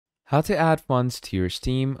How to add funds to your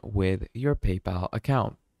Steam with your PayPal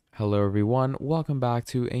account. Hello everyone, welcome back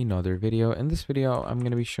to another video. In this video, I'm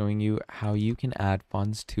going to be showing you how you can add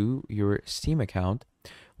funds to your Steam account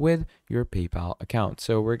with your PayPal account.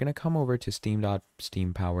 So we're going to come over to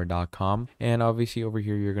steam.steampower.com, and obviously over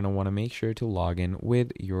here you're going to want to make sure to log in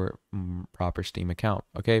with your proper Steam account.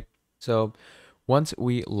 Okay, so once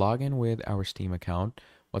we log in with our Steam account,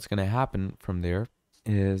 what's going to happen from there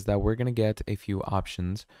is that we're going to get a few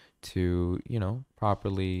options to,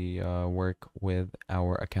 properly work with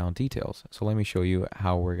our account details. So let me show you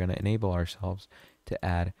how we're going to enable ourselves to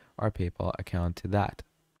add our PayPal account to that.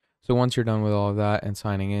 So once you're done with all of that and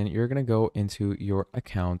signing in, you're going to go into your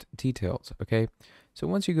account details. Okay. So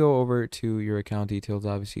once you go over to your account details,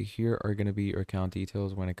 obviously here are going to be your account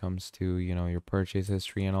details when it comes to, your purchase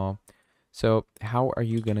history and all. So how are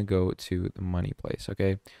you going to go to the money place?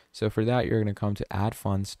 Okay. So for that, you're going to come to add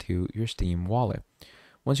funds to your Steam wallet.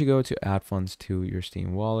 Once you go to add funds to your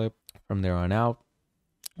Steam wallet, from there on out,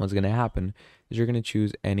 what's going to happen is you're going to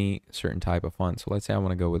choose any certain type of fund. So let's say I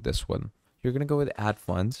want to go with this one. You're going to go with add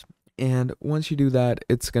funds. And once you do that,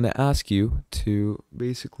 it's going to ask you to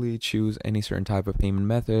basically choose any certain type of payment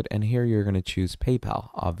method. And here you're going to choose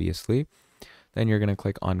PayPal, obviously. Then you're going to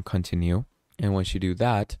click on continue. And once you do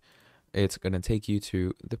that, it's going to take you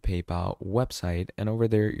to the PayPal website. And over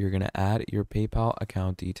there, you're going to add your PayPal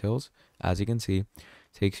account details. As you can see,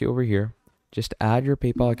 takes you over here. Just add your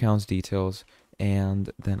PayPal account's details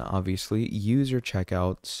and then obviously use your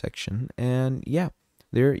checkout section. And yeah,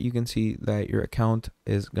 there you can see that your account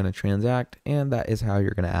is going to transact, and that is how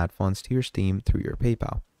you're going to add funds to your Steam through your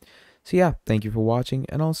PayPal. So yeah, thank you for watching,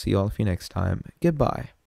 and I'll see all of you next time. Goodbye.